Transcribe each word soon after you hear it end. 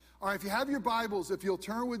All right, if you have your Bibles, if you'll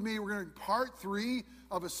turn with me, we're going to part 3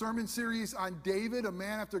 of a sermon series on David, a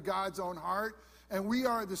man after God's own heart. And we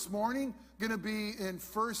are this morning going to be in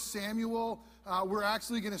 1 Samuel. We're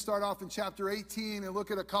actually going to start off in chapter 18 and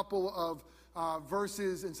look at a couple of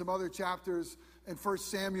verses and some other chapters in 1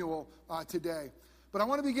 Samuel today. But I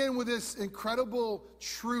want to begin with this incredible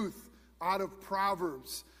truth out of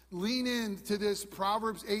Proverbs. Lean into this.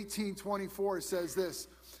 Proverbs 18:24 says this: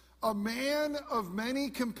 "A man of many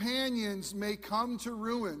companions may come to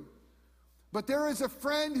ruin, but there is a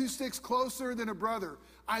friend who sticks closer than a brother."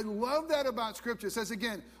 I love that about Scripture. It says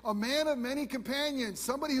again, a man of many companions,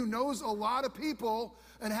 somebody who knows a lot of people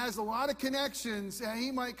and has a lot of connections, and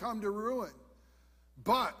he might come to ruin.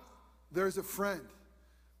 But there's a friend.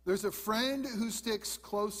 There's a friend who sticks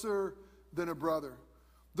closer than a brother.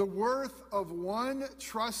 The worth of one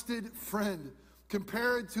trusted friend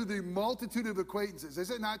compared to the multitude of acquaintances. Is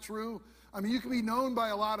it not true? I mean, you can be known by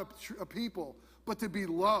a lot of people, but to be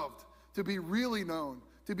loved, to be really known,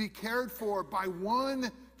 to be cared for by one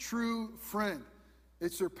true friend,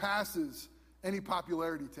 it surpasses any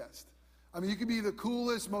popularity test. I mean, you can be the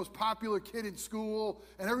coolest, most popular kid in school,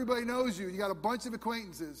 and everybody knows you. You got a bunch of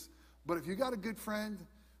acquaintances. But if you got a good friend,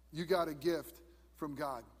 you got a gift from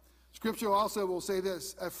God. Scripture also will say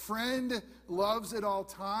this: a friend loves at all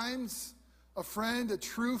times. A friend, a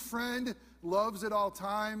true friend, loves at all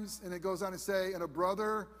times. And it goes on to say, and a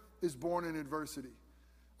brother is born in adversity.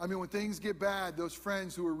 I mean, when things get bad, those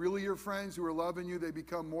friends who are really your friends, who are loving you, they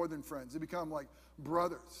become more than friends. They become like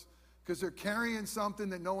brothers. Because they're carrying something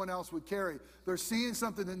that no one else would carry. They're seeing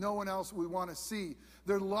something that no one else would want to see.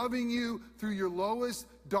 They're loving you through your lowest,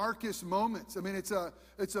 darkest moments. I mean, it's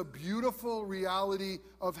a beautiful reality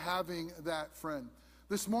of having that friend.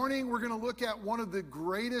 This morning, we're going to look at one of the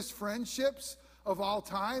greatest friendships of all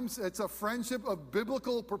times. It's a friendship of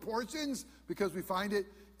biblical proportions because we find it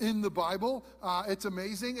in the Bible. It's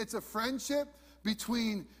amazing. It's a friendship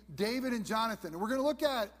between David and Jonathan. And we're going to look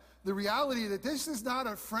at the reality that this is not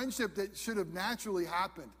a friendship that should have naturally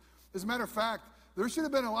happened. As a matter of fact, there should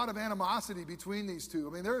have been a lot of animosity between these two.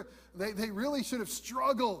 I mean, they really should have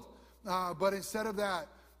struggled. But instead of that,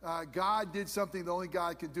 God did something that only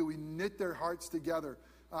God could do. He knit their hearts together,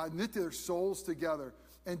 knit their souls together.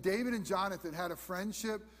 And David and Jonathan had a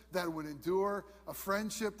friendship that would endure, a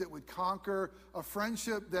friendship that would conquer, a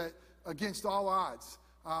friendship that, against all odds,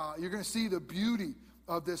 you're going to see the beauty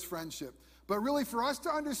of this friendship. But really, for us to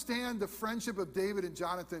understand the friendship of David and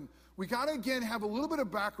Jonathan, we got to, again, have a little bit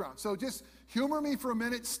of background. So just humor me for a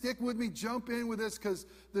minute, stick with me, jump in with this, because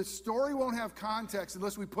the story won't have context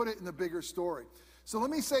unless we put it in the bigger story. So let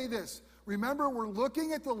me say this. Remember, we're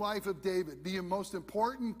looking at the life of David, the most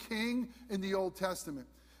important king in the Old Testament.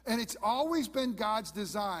 And it's always been God's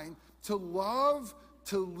design to love,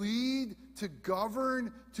 to lead, to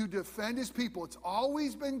govern, to defend his people. It's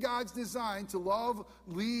always been God's design to love,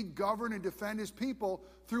 lead, govern, and defend his people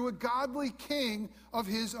through a godly king of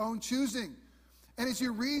his own choosing. And as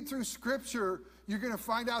you read through Scripture, you're going to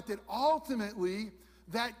find out that ultimately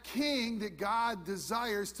that king that God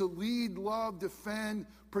desires to lead, love, defend,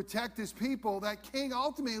 protect his people, that king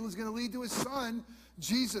ultimately is going to lead to his son,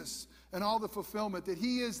 Jesus, and all the fulfillment that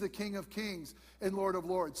he is the King of Kings and Lord of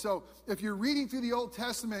Lords. So if you're reading through the Old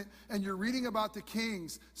Testament and you're reading about the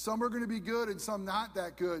kings, some are going to be good and some not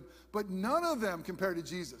that good, but none of them compare to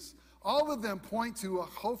Jesus. All of them point to a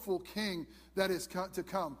hopeful king that is to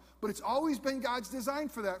come. But it's always been God's design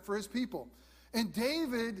for that, for his people. And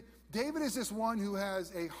David is this one who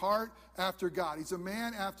has a heart after God. He's a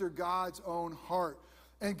man after God's own heart.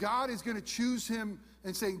 And God is going to choose him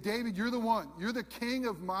and saying, David, you're the one. You're the king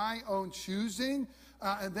of my own choosing.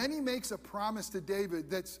 And then he makes a promise to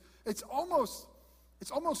David it's almost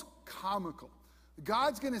comical.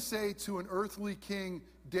 God's going to say to an earthly king,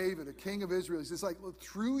 David, a king of Israel, he's like, look,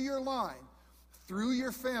 through your line, through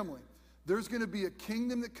your family, there's going to be a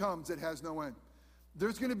kingdom that comes that has no end.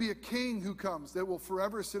 There's going to be a king who comes that will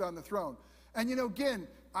forever sit on the throne. And, you know, again,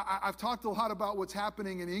 I've talked a lot about what's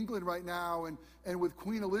happening in England right now, and with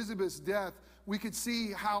Queen Elizabeth's death, we could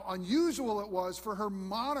see how unusual it was for her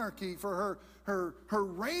monarchy, for her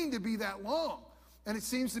reign to be that long. And it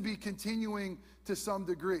seems to be continuing to some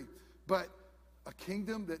degree. But a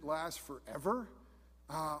kingdom that lasts forever,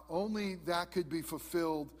 only that could be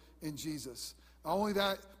fulfilled in Jesus. Only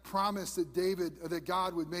that promise that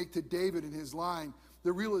God would make to David in his line,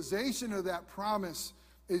 the realization of that promise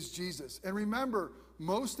is Jesus. And remember,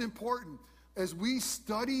 most important, as we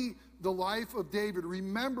study the life of David,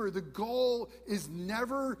 remember the goal is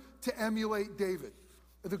never to emulate David.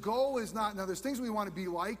 The goal is not, now there's things we want to be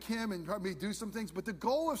like him and probably do some things, but the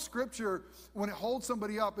goal of Scripture, when it holds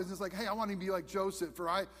somebody up, is it's like, hey, I want to be like Joseph, or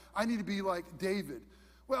I need to be like David.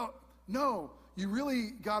 Well, no, you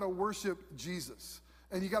really got to worship Jesus.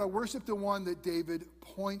 And you got to worship the one that David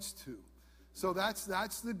points to. So that's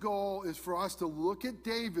the goal, is for us to look at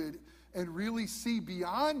David and really see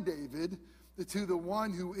beyond David to the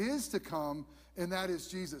one who is to come, and that is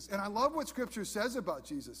Jesus. And I love what Scripture says about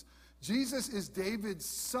Jesus. Jesus is David's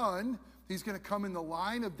son. He's going to come in the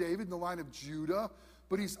line of David, in the line of Judah,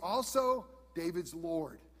 but he's also David's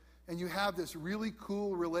Lord. And you have this really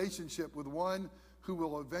cool relationship with one who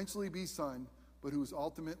will eventually be son, but who is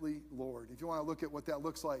ultimately Lord. If you want to look at what that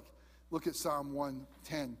looks like, look at Psalm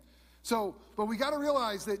 110. So, but we got to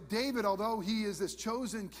realize that David, although he is this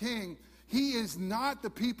chosen king, he is not the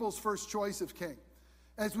people's first choice of king.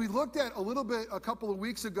 As we looked at a little bit a couple of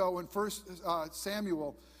weeks ago in 1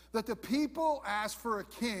 Samuel, that the people asked for a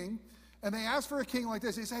king, and they asked for a king like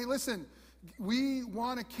this. They say, hey, listen, we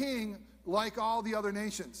want a king like all the other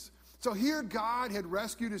nations. So here God had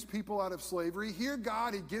rescued his people out of slavery. Here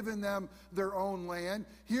God had given them their own land.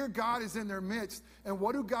 Here God is in their midst. And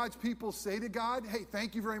what do God's people say to God? Hey,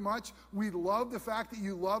 thank you very much. We love the fact that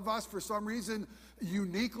you love us for some reason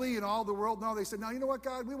uniquely in all the world. No, they said, no, you know what,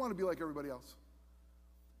 God? We want to be like everybody else.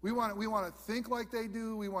 We want to think like they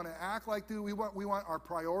do. We want to act like they do. We want our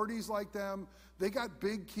priorities like them. They got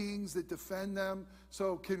big kings that defend them.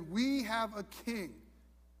 So can we have a king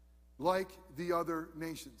like the other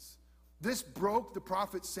nations? This broke the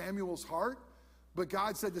prophet Samuel's heart, but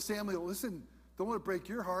God said to Samuel, listen, don't let it break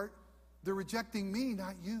your heart. They're rejecting me,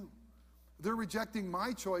 not you. They're rejecting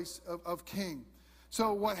my choice of king.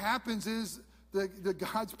 So what happens is the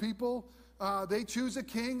God's people, they choose a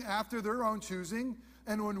king after their own choosing.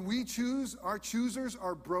 And when we choose, our choosers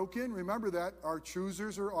are broken. Remember that. Our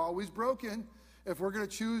choosers are always broken. If we're going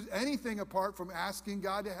to choose anything apart from asking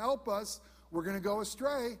God to help us, we're going to go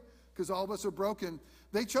astray because all of us are broken.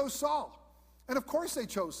 They chose Saul. And of course they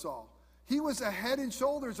chose Saul. He was a head and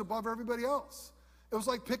shoulders above everybody else. It was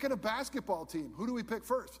like picking a basketball team. Who do we pick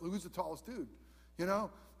first? Who's the tallest dude? You know,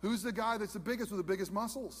 who's the guy that's the biggest with the biggest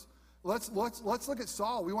muscles? Let's look at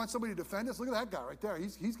Saul. We want somebody to defend us. Look at that guy right there.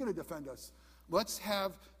 He's going to defend us. Let's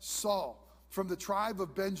have Saul from the tribe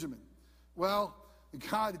of Benjamin. Well,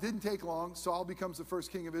 God, it didn't take long. Saul becomes the first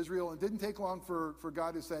king of Israel. It didn't take long for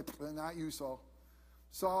God to say, not you, Saul.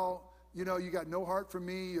 Saul, you know, you got no heart for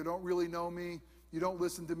me. You don't really know me. You don't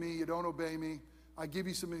listen to me. You don't obey me. I give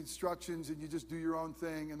you some instructions and you just do your own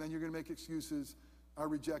thing, and then you're going to make excuses. I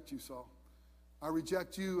reject you, Saul. I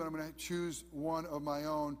reject you, and I'm going to choose one of my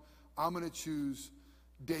own. I'm going to choose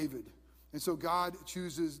David. And so God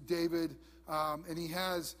chooses David, and he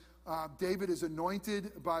has, David is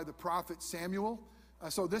anointed by the prophet Samuel.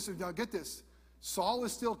 Now get this, Saul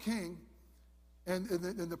is still king, and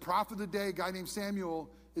the prophet of the day, a guy named Samuel,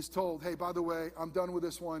 is told, hey, by the way, I'm done with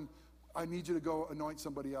this one. I need you to go anoint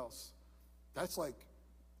somebody else. That's like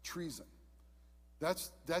treason.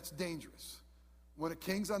 That's dangerous. When a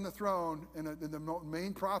king's on the throne and the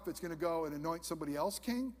main prophet's going to go and anoint somebody else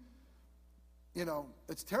king, you know,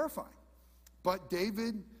 it's terrifying. But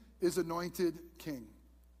David is anointed king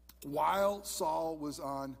while Saul was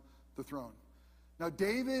on the throne. Now,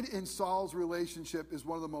 David and Saul's relationship is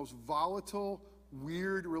one of the most volatile,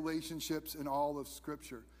 weird relationships in all of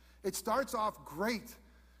Scripture. It starts off great.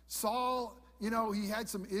 Saul, you know, he had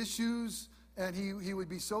some issues, and he would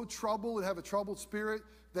be so troubled and have a troubled spirit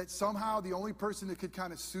that somehow the only person that could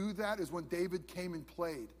kind of soothe that is when David came and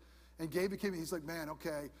played. And David came and he's like, man,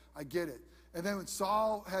 okay, I get it. And then when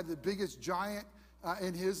Saul had the biggest giant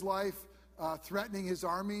in his life threatening his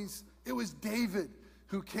armies, it was David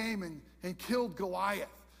who came and killed Goliath.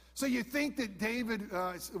 So you think that David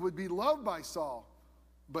would be loved by Saul,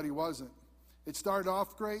 but he wasn't. It started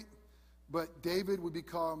off great, but David would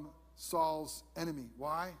become Saul's enemy.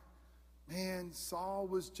 Why? Man, Saul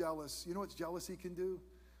was jealous. You know what jealousy can do?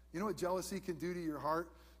 You know what jealousy can do to your heart?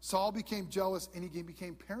 Saul became jealous, and he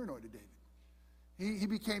became paranoid of David. He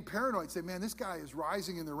became paranoid, said, man, this guy is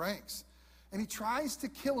rising in the ranks. And he tries to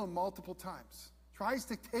kill him multiple times, tries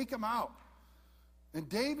to take him out. And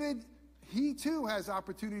David, he too has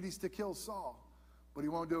opportunities to kill Saul, but he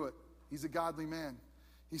won't do it. He's a godly man.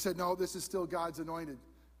 He said, no, this is still God's anointed.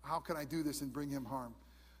 How can I do this and bring him harm?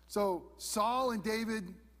 So Saul and David,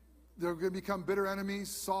 they're going to become bitter enemies.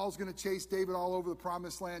 Saul's going to chase David all over the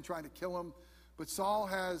promised land, trying to kill him. But Saul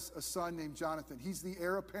has a son named Jonathan. He's the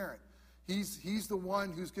heir apparent. He's the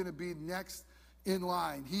one who's going to be next in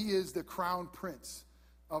line. He is the crown prince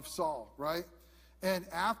of Saul, right? And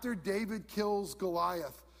after David kills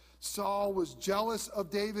Goliath, Saul was jealous of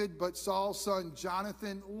David, but Saul's son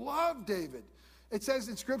Jonathan loved David. It says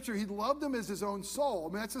in Scripture he loved him as his own soul.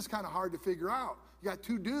 I mean, that's just kind of hard to figure out. You got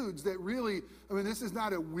two dudes that really, I mean, this is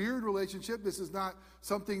not a weird relationship. This is not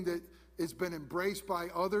something that has been embraced by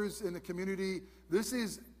others in the community. This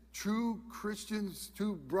is true Christians,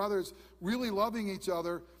 two brothers, really loving each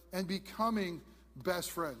other and becoming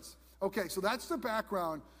best friends. Okay, so that's the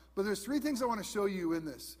background, but there's three things I want to show you in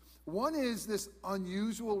this. One is this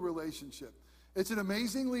unusual relationship. It's an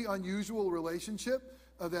amazingly unusual relationship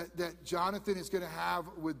that Jonathan is going to have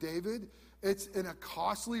with David. It's in a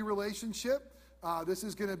costly relationship. This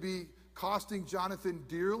is going to be costing Jonathan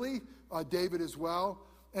dearly, David as well.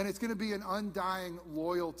 And it's going to be an undying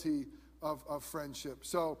loyalty of friendship.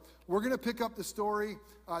 So we're going to pick up the story.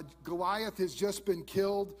 Goliath has just been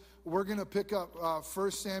killed. We're going to pick up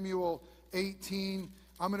 1 Samuel 18.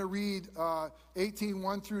 I'm going to read 18,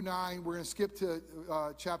 1 through 9. We're going to skip to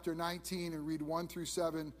chapter 19 and read 1 through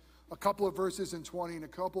 7, a couple of verses in 20 and a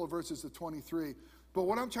couple of verses to 23. But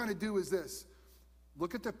what I'm trying to do is this.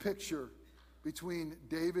 Look at the picture between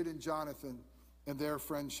David and Jonathan and their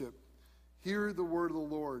friendship. Hear the word of the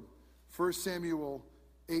Lord. 1 Samuel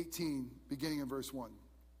 18, beginning in verse 1.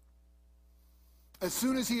 As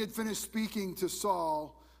soon as he had finished speaking to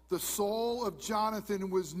Saul, the soul of Jonathan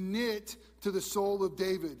was knit to the soul of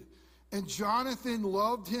David, and Jonathan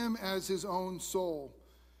loved him as his own soul.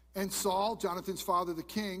 And Saul, Jonathan's father, the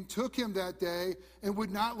king, took him that day and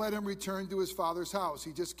would not let him return to his father's house.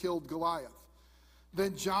 He just killed Goliath.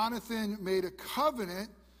 Then Jonathan made a covenant,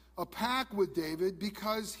 a pact with David,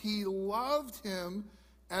 because he loved him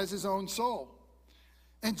as his own soul.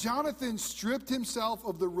 And Jonathan stripped himself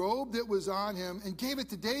of the robe that was on him and gave it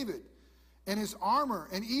to David, and his armor,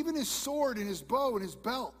 and even his sword, and his bow, and his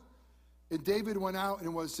belt. And David went out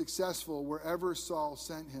and was successful wherever Saul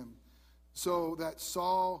sent him, so that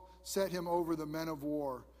Saul set him over the men of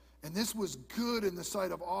war. And this was good in the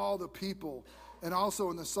sight of all the people, and also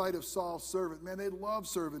in the sight of Saul's servant. Man, they loved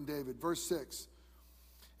serving David. Verse 6.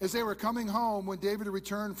 As they were coming home, when David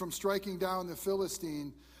returned from striking down the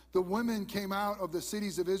Philistine, the women came out of the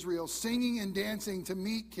cities of Israel, singing and dancing to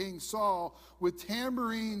meet King Saul with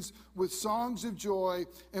tambourines, with songs of joy,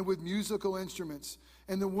 and with musical instruments.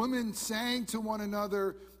 And the women sang to one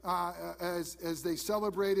another as they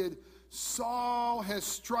celebrated, Saul has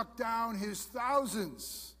struck down his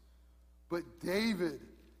thousands, but David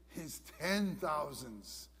his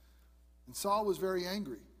 10,000s. And Saul was very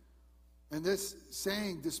angry. And this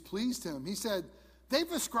saying displeased him. He said,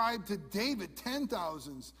 they've ascribed to David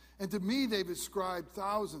 10,000s, and to me they've ascribed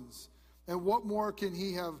thousands. And what more can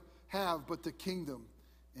he have but the kingdom?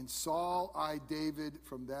 And Saul eyed David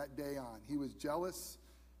from that day on. He was jealous.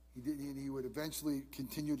 He would eventually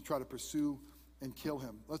continue to try to pursue and kill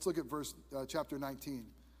him. Let's look at chapter 19,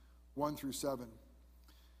 1 through 7.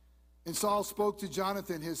 And Saul spoke to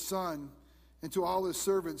Jonathan, his son, and to all his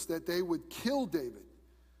servants that they would kill David.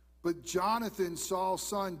 But Jonathan, Saul's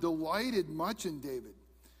son, delighted much in David.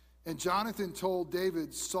 And Jonathan told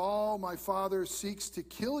David, Saul, my father, seeks to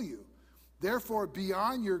kill you. Therefore, be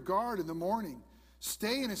on your guard in the morning.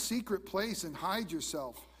 Stay in a secret place and hide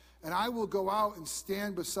yourself. And I will go out and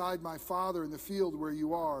stand beside my father in the field where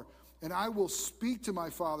you are. And I will speak to my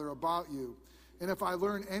father about you. And if I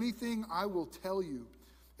learn anything, I will tell you.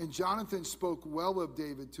 And Jonathan spoke well of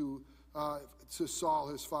David to Saul,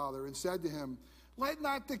 his father, and said to him, let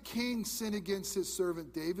not the king sin against his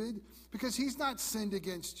servant David, because he's not sinned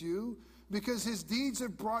against you, because his deeds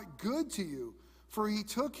have brought good to you. For he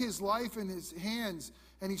took his life in his hands,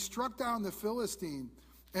 and he struck down the Philistine.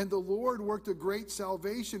 And the Lord worked a great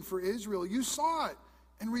salvation for Israel. You saw it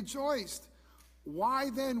and rejoiced. Why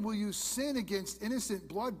then will you sin against innocent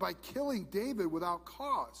blood by killing David without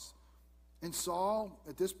cause? And Saul,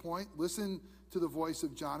 at this point, listened to the voice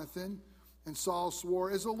of Jonathan. And Saul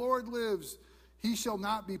swore, as the Lord lives, he shall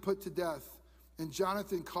not be put to death. And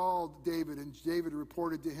Jonathan called David, and David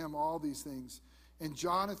reported to him all these things. And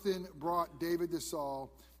Jonathan brought David to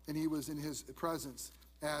Saul, and he was in his presence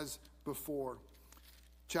as before.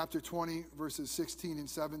 Chapter 20, verses 16 and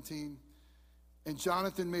 17. And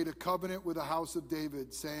Jonathan made a covenant with the house of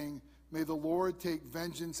David, saying, may the Lord take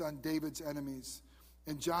vengeance on David's enemies.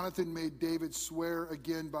 And Jonathan made David swear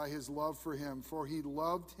again by his love for him, for he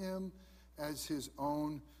loved him as his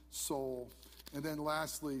own soul. And then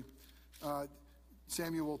lastly,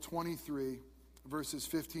 Samuel 23, verses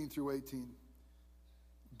 15 through 18.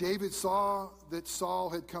 David saw that Saul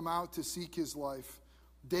had come out to seek his life.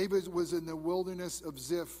 David was in the wilderness of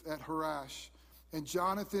Ziph at Harash. And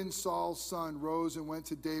Jonathan, Saul's son, rose and went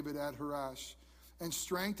to David at Harash and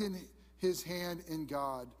strengthened his hand in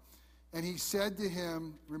God. And he said to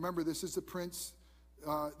him, remember, this is the prince,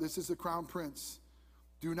 this is the crown prince.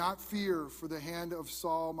 Do not fear, for the hand of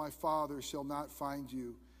Saul my father shall not find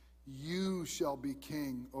you. You shall be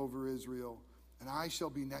king over Israel, and I shall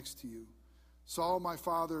be next to you. Saul my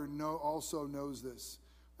father also knows this.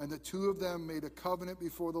 And the two of them made a covenant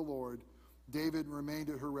before the Lord. David remained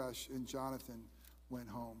at Horesh, and Jonathan went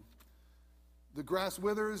home. The grass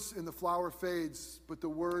withers and the flower fades, but the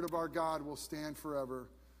word of our God will stand forever.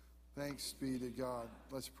 Thanks be to God.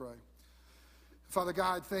 Let's pray. Father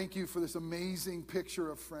God, thank you for this amazing picture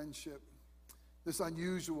of friendship, this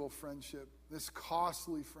unusual friendship, this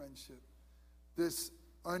costly friendship, this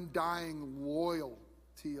undying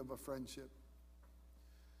loyalty of a friendship.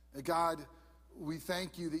 And God, we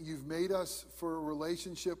thank you that you've made us for a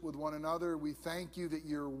relationship with one another. We thank you that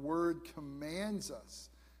your word commands us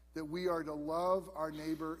that we are to love our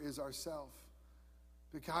neighbor as ourselves.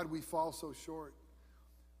 But God, we fall so short.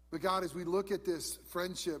 But God, as we look at this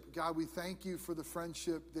friendship, God, we thank you for the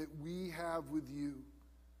friendship that we have with you,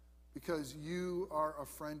 because you are a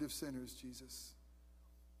friend of sinners, Jesus.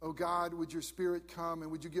 Oh God, would your Spirit come,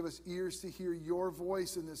 and would you give us ears to hear your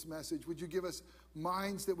voice in this message? Would you give us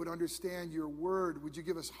minds that would understand your word? Would you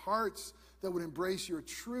give us hearts that would embrace your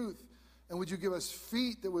truth? And would you give us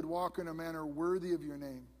feet that would walk in a manner worthy of your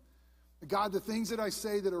name? God, the things that I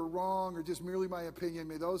say that are wrong or just merely my opinion,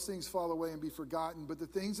 may those things fall away and be forgotten. But the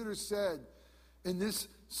things that are said in this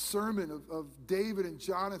sermon of David and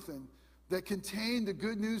Jonathan that contain the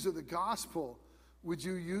good news of the gospel, would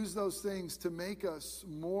you use those things to make us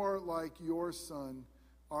more like your Son,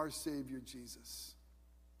 our Savior, Jesus?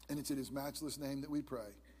 And it's in his matchless name that we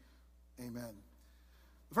pray. Amen.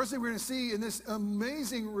 The first thing we're going to see in this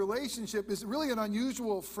amazing relationship is really an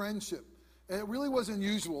unusual friendship. And it really was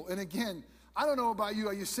unusual. And again, I don't know about you.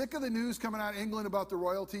 Are you sick of the news coming out of England about the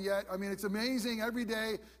royalty yet? I mean, it's amazing. Every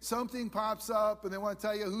day something pops up and they want to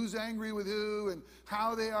tell you who's angry with who and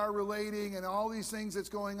how they are relating and all these things that's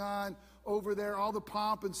going on over there, all the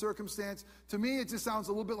pomp and circumstance. To me, it just sounds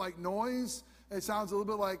a little bit like noise. It sounds a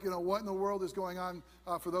little bit like, what in the world is going on?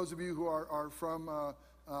 For those of you who are from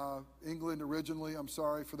England originally, I'm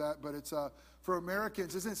sorry for that. But it's for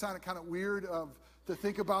Americans, doesn't it sound kind of weird to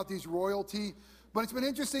think about these royalty? But it's been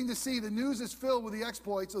interesting to see the news is filled with the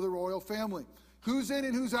exploits of the royal family. Who's in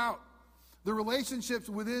and who's out? The relationships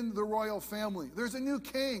within the royal family. There's a new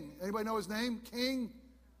king. Anybody know his name? King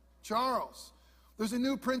Charles. There's a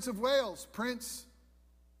new Prince of Wales, Prince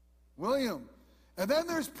William. And then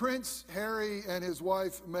there's Prince Harry and his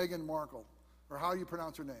wife, Meghan Markle. Or how do you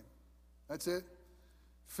pronounce her name? That's it.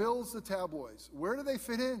 Fills the tabloids. Where do they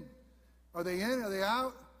fit in? Are they in? Are they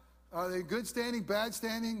out? Are they good standing, bad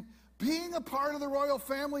standing? Being a part of the royal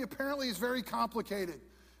family apparently is very complicated.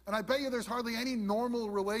 And I bet you there's hardly any normal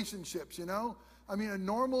relationships, I mean, a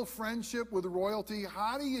normal friendship with royalty,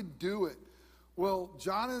 how do you do it? Well,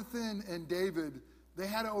 Jonathan and David, they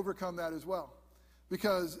had to overcome that as well,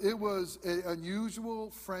 because it was an unusual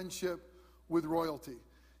friendship with royalty.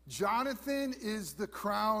 Jonathan is the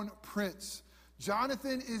crown prince.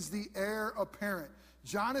 Jonathan is the heir apparent.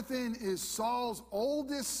 Jonathan is Saul's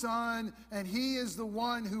oldest son, and he is the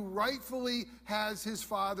one who rightfully has his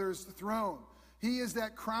father's throne. He is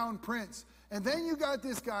that crown prince. And then you got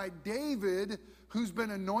this guy, David, who's been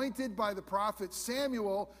anointed by the prophet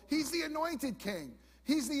Samuel. He's the anointed king.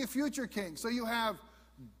 He's the future king. So you have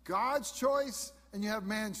God's choice and you have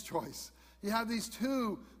man's choice. You have these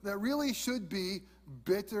two that really should be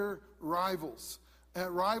bitter rivals. And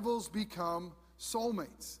rivals become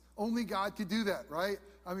soulmates. Only God could do that, right?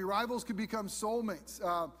 I mean, rivals could become soulmates.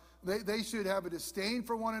 They should have a disdain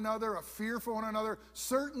for one another, a fear for one another.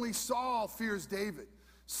 Certainly Saul fears David.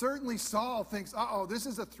 Certainly Saul thinks, this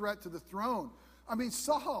is a threat to the throne. I mean,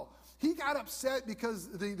 Saul, he got upset because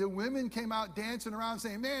the women came out dancing around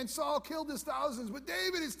saying, man, Saul killed his thousands, but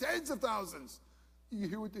David is tens of thousands. You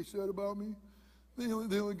hear what they said about me? They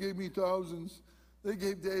only gave me thousands. They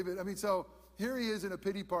gave David. I mean, so here he is in a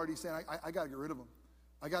pity party saying, I got to get rid of him.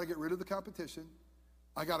 I got to get rid of the competition.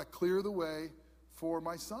 I got to clear the way for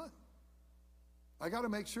my son. I got to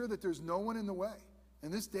make sure that there's no one in the way.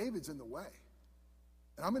 And this David's in the way.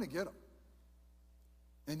 And I'm going to get him.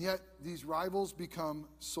 And yet these rivals become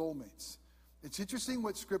soulmates. It's interesting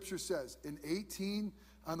what Scripture says. In 18,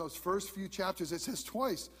 on those first few chapters, it says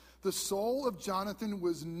twice, the soul of Jonathan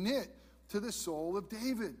was knit to the soul of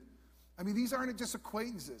David. I mean, these aren't just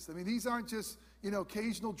acquaintances. I mean, these aren't just,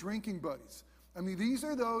 occasional drinking buddies. I mean, these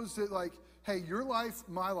are those that hey, your life,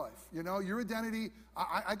 my life, your identity,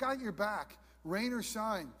 I got your back, rain or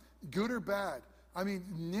shine, good or bad. I mean,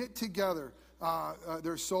 knit together.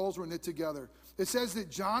 Their souls were knit together. It says that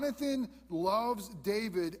Jonathan loves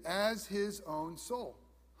David as his own soul.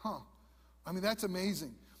 I mean, that's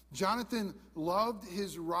amazing. Jonathan loved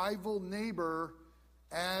his rival neighbor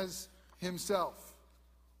as himself.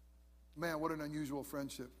 Man, what an unusual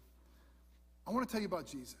friendship. I want to tell you about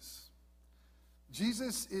Jesus.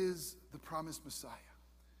 Jesus is the promised Messiah.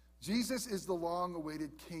 Jesus is the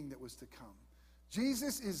long-awaited king that was to come.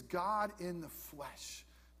 Jesus is God in the flesh,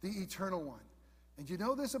 the eternal one. And you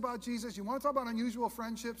know this about Jesus? You want to talk about unusual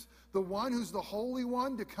friendships? The one who's the holy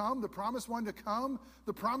one to come, the promised one to come,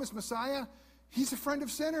 the promised Messiah, he's a friend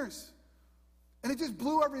of sinners. And it just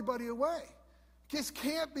blew everybody away. This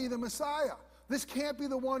can't be the Messiah. This can't be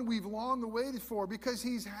the one we've long awaited for, because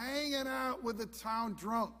he's hanging out with the town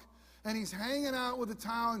drunk. And he's hanging out with the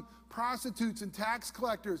town prostitutes and tax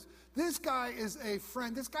collectors. This guy is a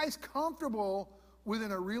friend. This guy's comfortable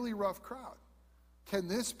within a really rough crowd. Can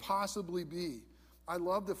this possibly be? I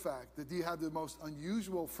love the fact that you have the most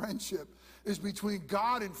unusual friendship is between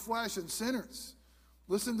God and flesh and sinners.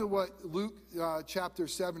 Listen to what Luke chapter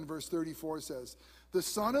 7, verse 34 says. The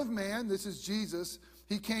Son of Man, this is Jesus,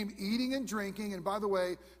 he came eating and drinking. And by the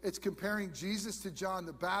way, it's comparing Jesus to John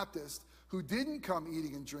the Baptist, who didn't come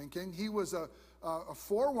eating and drinking. He was a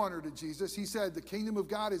forerunner to Jesus. He said, the kingdom of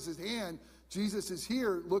God is at hand. Jesus is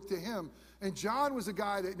here. Look to him. And John was a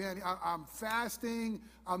guy that, man, I'm fasting.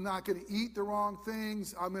 I'm not going to eat the wrong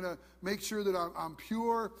things. I'm going to make sure that I'm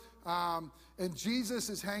pure. And Jesus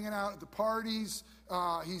is hanging out at the parties.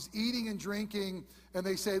 He's eating and drinking. And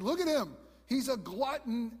they say, look at him. He's a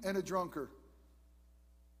glutton and a drunkard.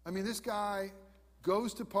 I mean, this guy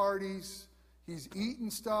goes to parties. He's eating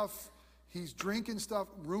stuff. He's drinking stuff.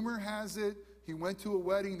 Rumor has it he went to a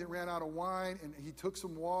wedding that ran out of wine, and he took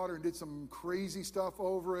some water and did some crazy stuff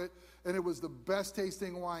over it, and it was the best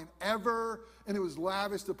tasting wine ever, and it was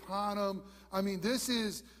lavished upon him. I mean, this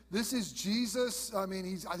is Jesus. I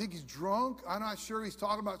mean, I think he's drunk. I'm not sure. He's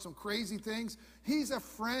talking about some crazy things. He's a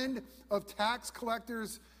friend of tax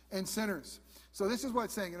collectors and sinners. So this is what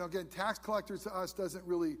it's saying. Again, tax collectors to us doesn't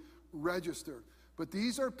really register. But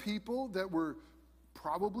these are people that were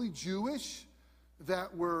probably Jewish,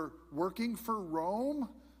 that were working for Rome,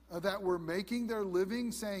 that were making their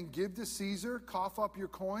living saying, give to Caesar, cough up your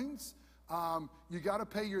coins. You got to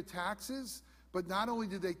pay your taxes. But not only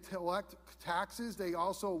did they collect taxes, they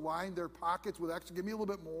also lined their pockets with extra. Give me a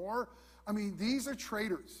little bit more. I mean, these are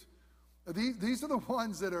traitors. These are the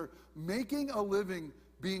ones that are making a living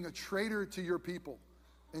being a traitor to your people.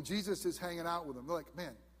 And Jesus is hanging out with them. They're like,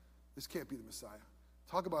 man, this can't be the Messiah.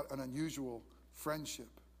 Talk about an unusual friendship.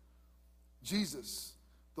 Jesus,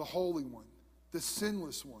 the Holy One, the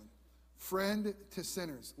sinless one, friend to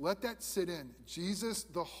sinners. Let that sit in. Jesus,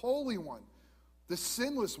 the Holy One, the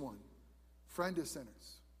sinless one, friend to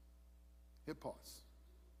sinners. Hit pause.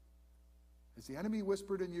 Has the enemy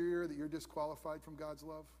whispered in your ear that you're disqualified from God's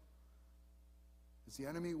love? Has the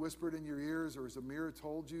enemy whispered in your ears, or has a mirror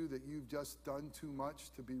told you that you've just done too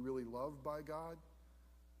much to be really loved by God?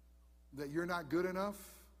 That you're not good enough?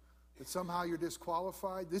 That somehow you're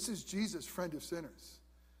disqualified? This is Jesus, friend of sinners.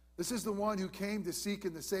 This is the one who came to seek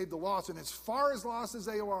and to save the lost. And as far as lost as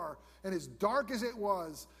they are, and as dark as it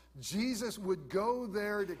was, Jesus would go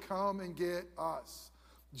there to come and get us.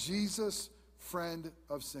 Jesus, friend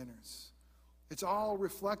of sinners. It's all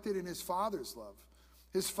reflected in his Father's love.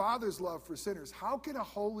 His Father's love for sinners. How can a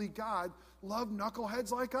holy God love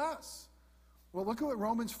knuckleheads like us? Well, look at what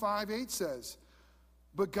Romans 5:8 says.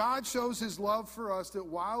 But God shows his love for us that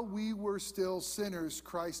while we were still sinners,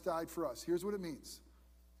 Christ died for us. Here's what it means.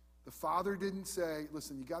 The Father didn't say,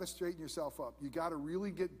 listen, you got to straighten yourself up. You got to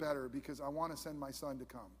really get better because I want to send my son to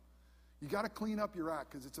come. You got to clean up your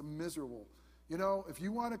act because it's a miserable. You know, if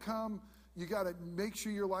you want to come, you got to make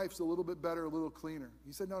sure your life's a little bit better, a little cleaner.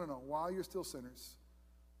 He said, no. While you're still sinners,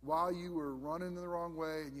 while you were running the wrong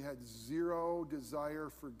way and you had zero desire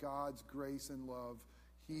for God's grace and love,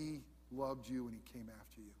 he loved you and he came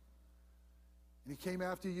after you. And he came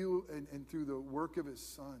after you and through the work of his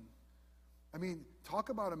son. I mean, talk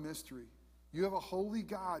about a mystery. You have a holy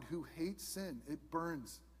God who hates sin. It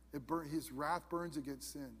burns. His wrath burns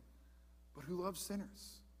against sin. But who loves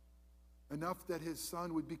sinners enough that his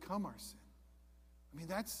son would become our sin. I mean,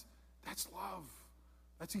 that's love.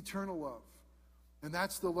 That's eternal love. And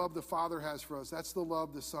that's the love the Father has for us. That's the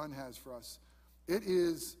love the Son has for us. It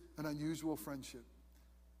is an unusual friendship.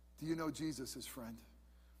 Do you know Jesus as friend?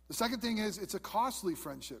 The second thing is it's a costly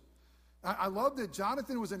friendship. I love that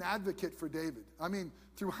Jonathan was an advocate for David. I mean,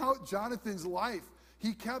 throughout Jonathan's life,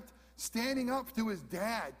 he kept standing up to his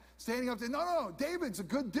dad, standing up to, no, David's a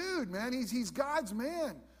good dude, man. He's God's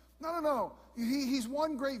man. No. he's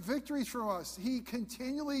won great victories for us. He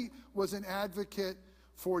continually was an advocate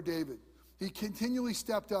for David. He continually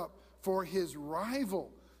stepped up for his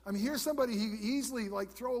rival. I mean, here's somebody he easily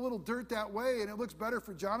throw a little dirt that way and it looks better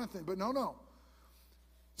for Jonathan. But no.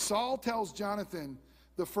 Saul tells Jonathan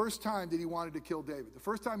the first time that he wanted to kill David. The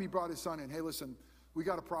first time he brought his son in, hey, listen, we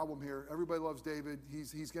got a problem here. Everybody loves David.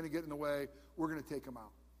 He's going to get in the way. We're going to take him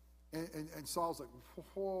out. And Saul's like,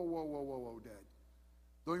 whoa, Dad.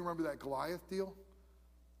 Don't you remember that Goliath deal?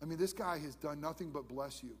 I mean, this guy has done nothing but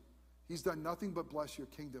bless you. He's done nothing but bless your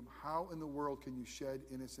kingdom. How in the world can you shed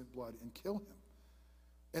innocent blood and kill him?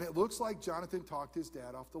 And it looks like Jonathan talked his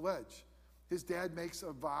dad off the ledge. His dad makes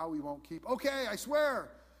a vow he won't keep. Okay, I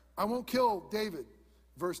swear, I won't kill David.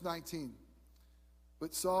 Verse 19.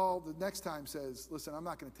 But Saul, the next time, says, listen, I'm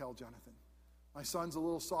not going to tell Jonathan. My son's a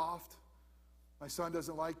little soft. My son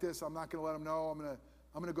doesn't like this. I'm not going to let him know. I'm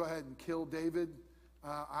going to go ahead and kill David.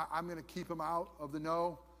 I'm going to keep him out of the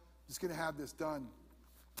know. I'm just going to have this done.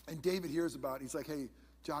 And David hears about it. He's like, hey,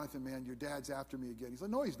 Jonathan, man, your dad's after me again. He's like,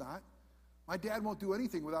 no, he's not. My dad won't do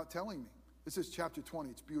anything without telling me. This is chapter 20.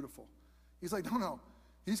 It's beautiful. He's like, no,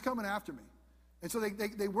 he's coming after me. And so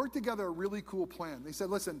they worked together a really cool plan. They said,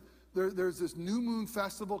 listen, there's this new moon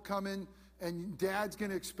festival coming, and Dad's going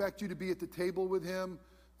to expect you to be at the table with him.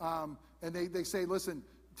 And they say, listen,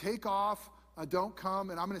 take off, don't come,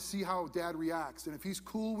 and I'm going to see how Dad reacts. And if he's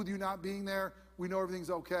cool with you not being there, we know everything's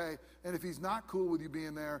okay. And if he's not cool with you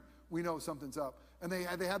being there, we know something's up. And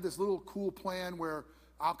they have this little cool plan where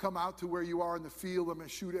I'll come out to where you are in the field. I'm going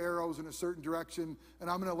to shoot arrows in a certain direction, and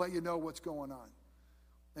I'm going to let you know what's going on.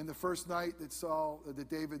 And the first night that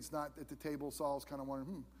David's not at the table, Saul's kind of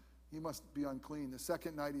wondering, he must be unclean. The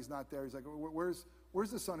second night he's not there. He's like, where's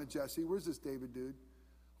the son of Jesse? Where's this David dude?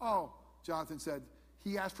 Oh, Jonathan said,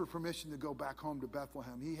 he asked for permission to go back home to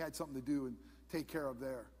Bethlehem. He had something to do and take care of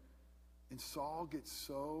there. And Saul gets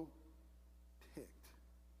so ticked.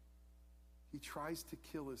 He tries to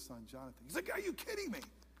kill his son, Jonathan. He's like, are you kidding me?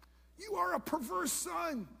 You are a perverse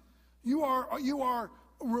son. You are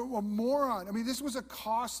a moron. I mean, this was a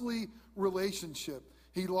costly relationship.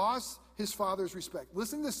 He lost his father's respect.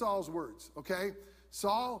 Listen to Saul's words, okay?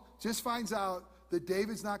 Saul just finds out that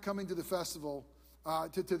David's not coming to the festival,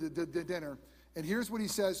 to the dinner. And here's what he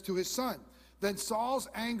says to his son. Then Saul's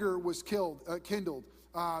anger was kindled.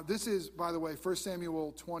 This is, by the way, 1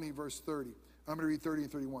 Samuel 20, verse 30. I'm going to read 30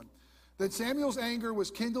 and 31. Then Samuel's anger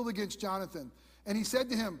was kindled against Jonathan. And he said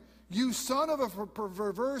to him, you son of a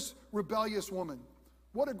perverse, rebellious woman.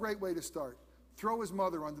 What a great way to start. Throw his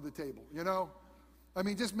mother under the table, you know? I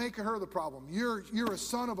mean, just make her the problem. You're a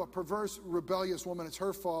son of a perverse, rebellious woman. It's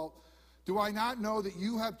her fault. Do I not know that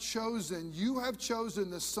you have chosen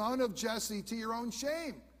the son of Jesse to your own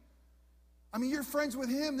shame? I mean, you're friends with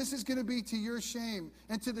him. This is going to be to your shame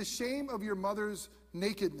and to the shame of your mother's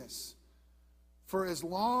nakedness. For as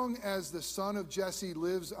long as the son of Jesse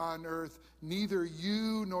lives on earth, neither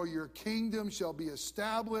you nor your kingdom shall be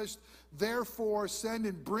established. Therefore, send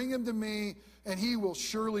and bring him to me, and he will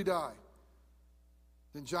surely die.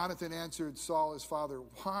 Then Jonathan answered Saul, his father,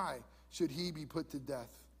 why should he be put to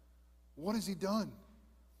death? What has he done?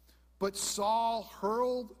 But Saul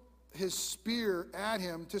hurled his spear at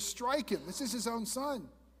him to strike him. This is his own son.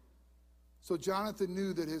 So Jonathan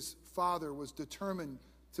knew that his father was determined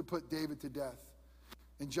to put David to death.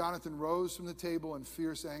 And Jonathan rose from the table in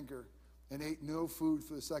fierce anger and ate no food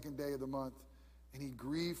for the second day of the month. And he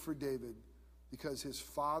grieved for David because his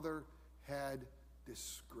father had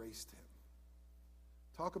disgraced him.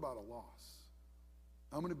 Talk about a loss.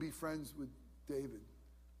 I'm going to be friends with David.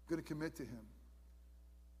 I'm going to commit to him.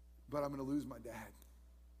 But I'm going to lose my dad.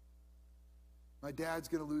 My dad's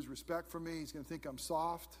going to lose respect for me. He's going to think I'm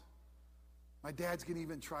soft. My dad's going to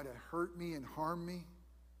even try to hurt me and harm me.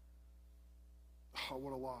 Oh,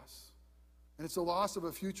 what a loss. And it's a loss of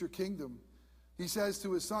a future kingdom. He says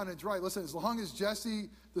to his son, it's right, listen, as long as Jesse,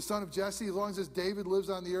 the son of Jesse, as long as this David lives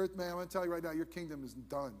on the earth, man, I'm going to tell you right now, your kingdom is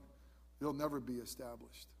done. It'll never be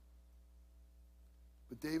established.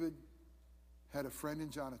 But David had a friend in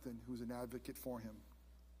Jonathan who was an advocate for him.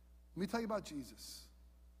 Let me tell you about Jesus.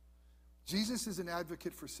 Jesus is an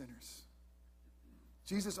advocate for sinners.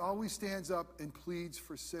 Jesus always stands up and pleads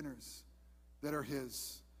for sinners that are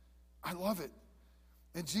his. I love it.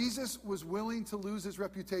 And Jesus was willing to lose his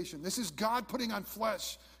reputation. This is God putting on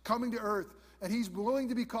flesh, coming to earth. And he's willing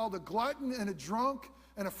to be called a glutton and a drunk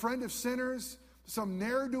and a friend of sinners, some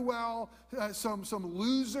ne'er-do-well, some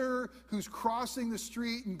loser who's crossing the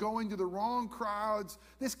street and going to the wrong crowds.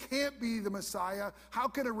 This can't be the Messiah. How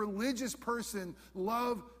can a religious person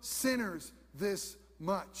love sinners this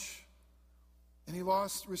much? And he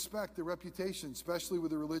lost respect, the reputation, especially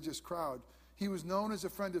with the religious crowd. He was known as a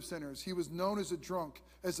friend of sinners. He was known as a drunk,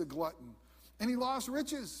 as a glutton. And he lost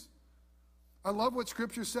riches. I love what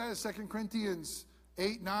Scripture says. 2 Corinthians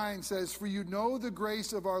 8:9 says, "For you know the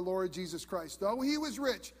grace of our Lord Jesus Christ. Though he was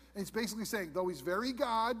rich," and it's basically saying, though he's very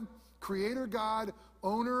God, creator God,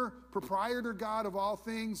 owner, proprietor God of all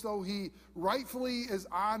things, though he rightfully is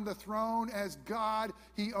on the throne as God,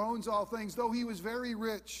 he owns all things. Though he was very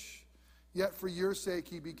rich, yet for your sake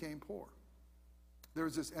he became poor. There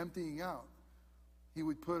was this emptying out. He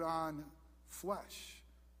would put on flesh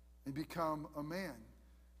and become a man.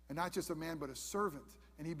 And not just a man, but a servant.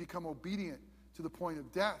 And he'd become obedient to the point of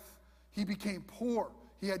death. He became poor.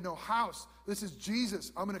 He had no house. This is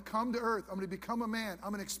Jesus. I'm going to come to earth. I'm going to become a man.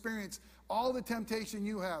 I'm going to experience all the temptation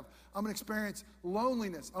you have. I'm going to experience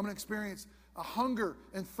loneliness. I'm going to experience a hunger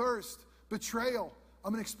and thirst, betrayal.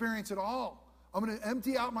 I'm going to experience it all. I'm going to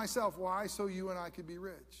empty out myself. Why? So you and I could be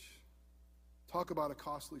rich. Talk about a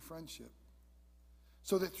costly friendship.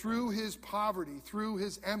 So that through his poverty, through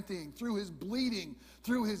his emptying, through his bleeding,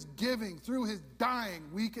 through his giving, through his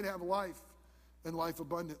dying, we could have life and life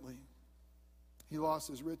abundantly. He lost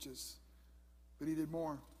his riches, but he did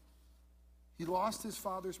more. He lost his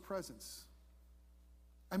Father's presence.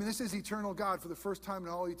 I mean, this is eternal God. For the first time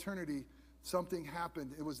in all eternity, something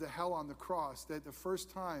happened. It was the hell on the cross. That the first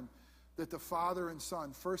time that the Father and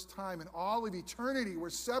Son, first time in all of eternity, were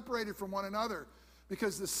separated from one another.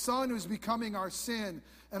 Because the Son was becoming our sin,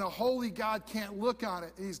 and a holy God can't look on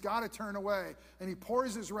it, and he's got to turn away. And he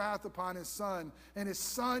pours his wrath upon his Son, and his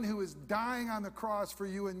Son, who is dying on the cross for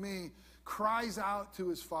you and me, cries out to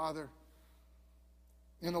his Father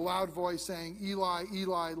in a loud voice saying, "Eli,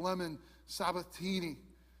 Eli, lema sabachthani."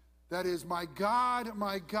 That is, my God,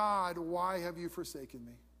 why have you forsaken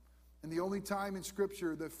me?" And the only time in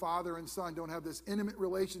Scripture that Father and Son don't have this intimate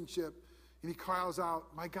relationship, and he cries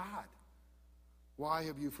out, "My God, why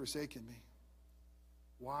have you forsaken me?"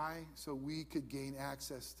 Why? So we could gain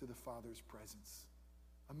access to the Father's presence.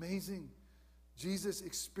 Amazing. Jesus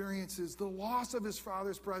experiences the loss of his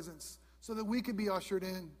Father's presence so that we could be ushered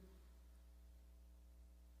in.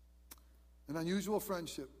 An unusual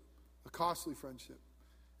friendship, a costly friendship.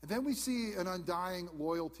 And then we see an undying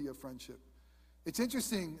loyalty of friendship. It's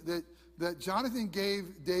interesting that Jonathan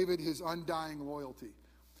gave David his undying loyalty.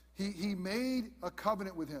 He made a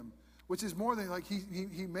covenant with him, which is more than like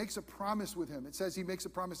he makes a promise with him. It says he makes a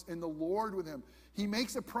promise in the Lord with him. He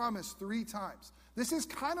makes a promise 3 times. This is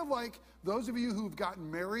kind of like those of you who've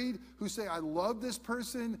gotten married who say, I love this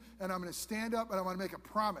person and I'm going to stand up and I'm going to make a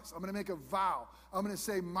promise. I'm going to make a vow. I'm going to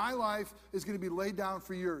say my life is going to be laid down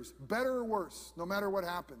for yours, better or worse, no matter what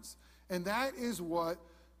happens. And that is what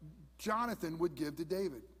Jonathan would give to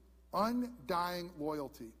David. Undying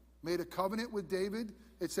loyalty. Made a covenant with David.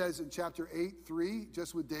 It says in chapter 8:3,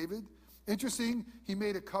 just with David. Interesting, he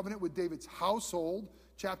made a covenant with David's household.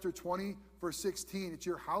 Chapter 20, verse 16, it's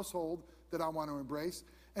your household that I want to embrace.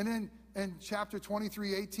 And then in chapter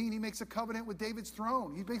 23:18, he makes a covenant with David's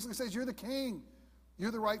throne. He basically says, you're the king.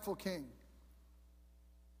 You're the rightful king.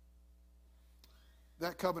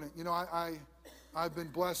 That covenant, you know, I've been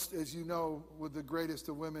blessed, as you know, with the greatest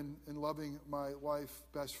of women in loving my wife,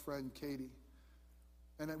 best friend, Katie.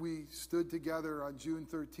 And we stood together on June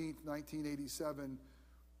 13th, 1987,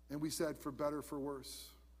 and we said, for better, for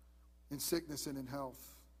worse, in sickness and in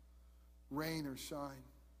health, rain or shine,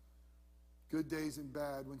 good days and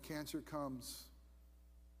bad, when cancer comes,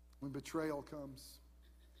 when betrayal comes,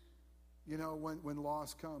 you know, when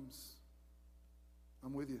loss comes,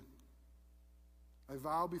 I'm with you. I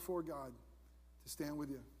vow before God to stand with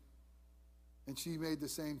you. And she made the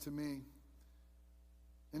same to me.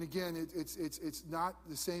 And again, it's not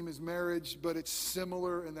the same as marriage, but it's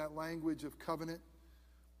similar in that language of covenant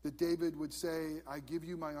that David would say, I give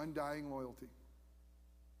you my undying loyalty.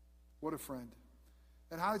 What a friend.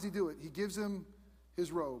 And how does he do it? He gives him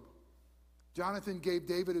his robe. Jonathan gave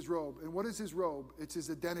David his robe. And what is his robe? It's his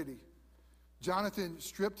identity. Jonathan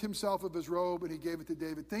stripped himself of his robe and he gave it to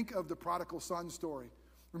David. Think of the prodigal son story.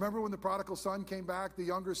 Remember when the prodigal son came back, the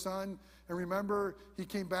younger son? And remember, he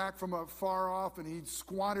came back from afar off and he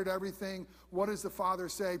squandered everything. What does the father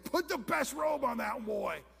say? Put the best robe on that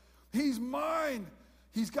boy. He's mine.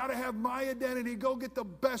 He's got to have my identity. Go get the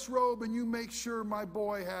best robe and you make sure my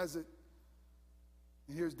boy has it.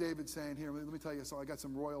 And here's David saying, here, let me tell you something. I got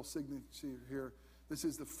some royal signature here. This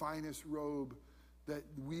is the finest robe that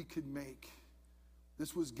we could make.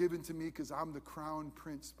 This was given to me because I'm the crown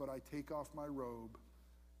prince, but I take off my robe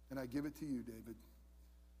and I give it to you, David.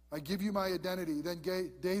 I give you my identity. Then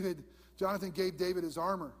Jonathan gave David his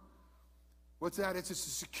armor. What's that? It's his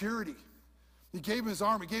security. He gave him his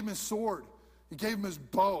armor. He gave him his sword. He gave him his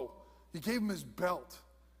bow. He gave him his belt.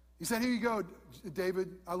 He said, here you go, David.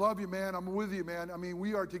 I love you, man. I'm with you, man. I mean,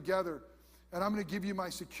 we are together. And I'm going to give you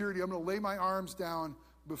my security. I'm going to lay my arms down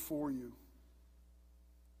before you.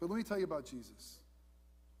 But let me tell you about Jesus.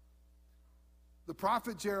 The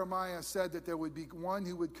prophet Jeremiah said that there would be one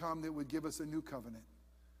who would come that would give us a new covenant.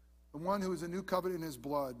 The one who is a new covenant in his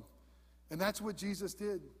blood. And that's what Jesus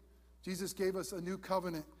did. Jesus gave us a new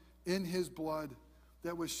covenant in his blood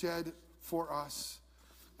that was shed for us.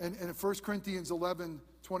 And in 1 Corinthians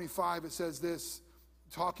 11:25, it says this,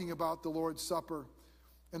 talking about the Lord's Supper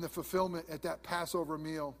and the fulfillment at that Passover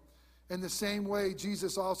meal. In the same way,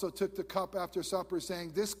 Jesus also took the cup after supper,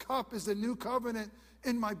 saying, this cup is the new covenant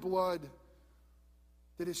in my blood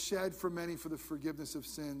that is shed for many for the forgiveness of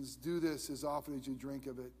sins. Do this as often as you drink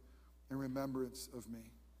of it in remembrance of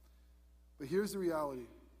me. But here's the reality.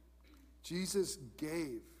 Jesus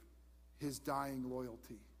gave his dying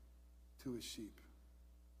loyalty to his sheep.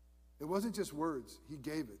 It wasn't just words, he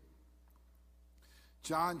gave it.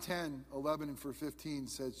 John 10:11-15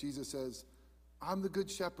 says, Jesus says, I'm the good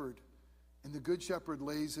shepherd, and the good shepherd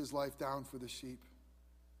lays his life down for the sheep.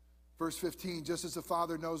 Verse 15, just as the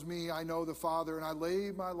Father knows me, I know the Father, and I lay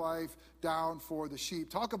my life down for the sheep.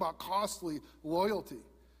 Talk about costly loyalty.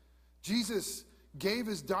 Jesus gave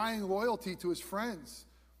his dying loyalty to his friends.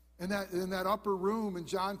 In that upper room in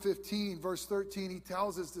John 15, verse 13, he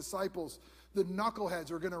tells his disciples, the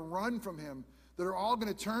knuckleheads are going to run from him, that are all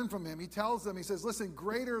going to turn from him. He tells them, he says, listen,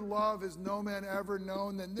 greater love has no man ever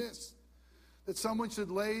known than this, that someone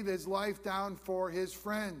should lay his life down for his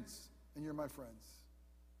friends. And you're my friends.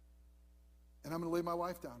 And I'm going to lay my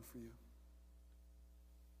life down for you.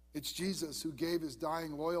 It's Jesus who gave his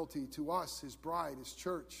dying loyalty to us, his bride, his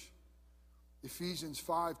church. Ephesians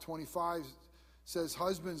 5:25 says,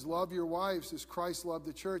 husbands, love your wives as Christ loved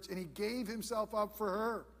the church, and he gave himself up for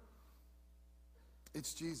her.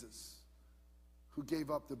 It's Jesus who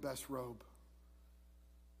gave up the best robe,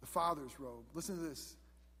 the Father's robe. Listen to this.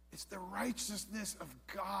 It's the righteousness of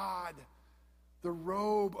God, the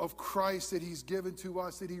robe of Christ that he's given to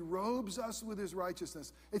us, that he robes us with his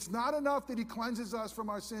righteousness. It's not enough that he cleanses us from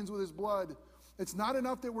our sins with his blood. It's not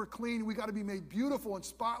enough that we're clean. We got to be made beautiful and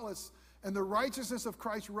spotless. And the righteousness of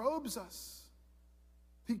Christ robes us.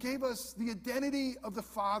 He gave us the identity of the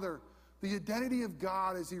Father, the identity of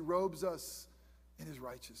God as he robes us in his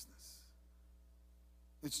righteousness.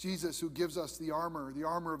 It's Jesus who gives us the armor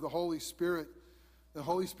of the Holy Spirit. The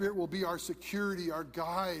Holy Spirit will be our security, our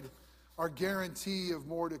guide, our guarantee of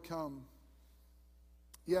more to come.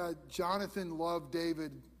 Yeah, Jonathan loved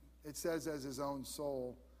David, it says, as his own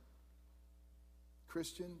soul.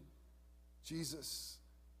 Christian, Jesus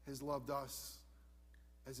has loved us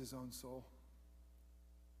as his own soul.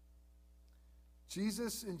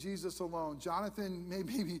 Jesus and Jesus alone. Jonathan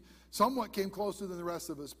maybe somewhat came closer than the rest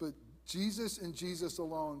of us, but Jesus and Jesus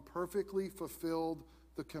alone perfectly fulfilled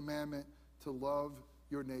the commandment to love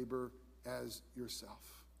your neighbor as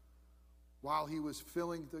yourself. While he was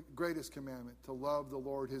fulfilling the greatest commandment, to love the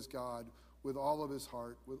Lord his God with all of his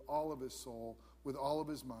heart, with all of his soul, with all of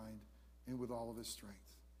his mind, and with all of his strength.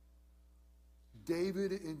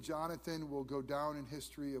 David and Jonathan will go down in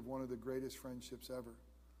history of one of the greatest friendships ever.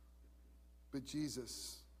 But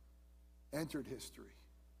Jesus entered history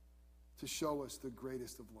to show us the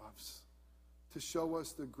greatest of loves, to show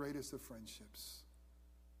us the greatest of friendships,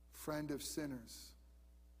 friend of sinners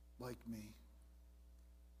like me.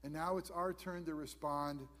 And now it's our turn to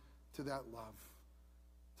respond to that love,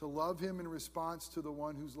 to love him in response to the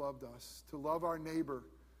one who's loved us, to love our neighbor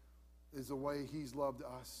is the way he's loved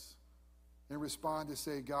us, and respond to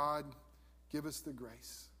say, God, give us the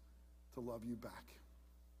grace to love you back.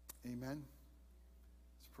 Amen.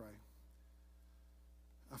 Let's pray.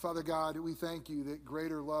 Father God, we thank you that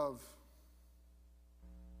greater love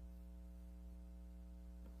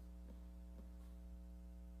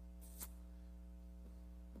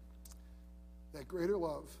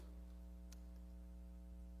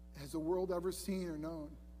has the world ever seen or known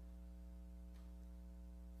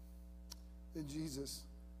than Jesus.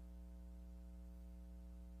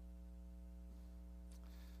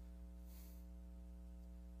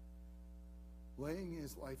 Laying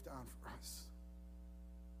his life down for us.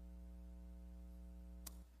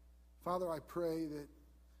 Father, I pray that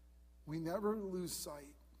we never lose sight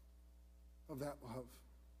of that love.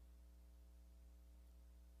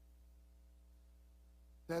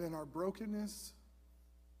 That in our brokenness,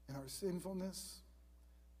 in our sinfulness,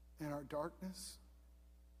 in our darkness,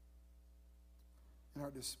 in our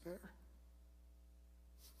despair,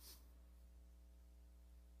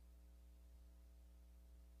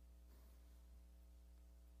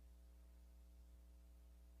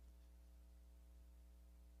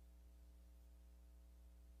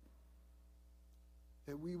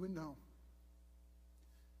 that we would know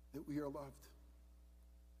that we are loved,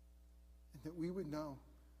 and that we would know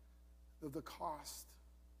of the cost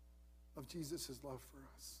of Jesus' love for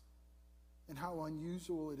us, and how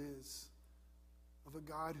unusual it is of a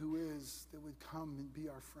God who is, that would come and be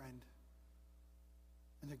our friend,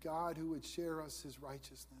 and a God who would share us his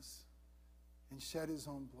righteousness and shed his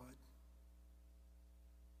own blood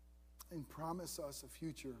and promise us a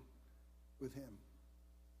future with him.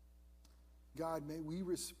 God, may we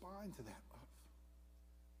respond to that love.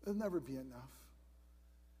 It'll never be enough.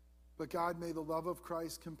 But God, may the love of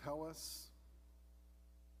Christ compel us,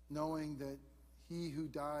 knowing that he who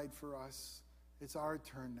died for us, it's our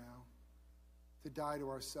turn now to die to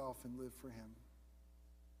ourselves and live for him.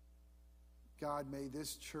 God, may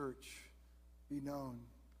this church be known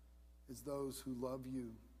as those who love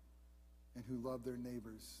you and who love their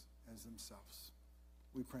neighbors as themselves.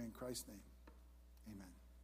 We pray in Christ's name. Amen.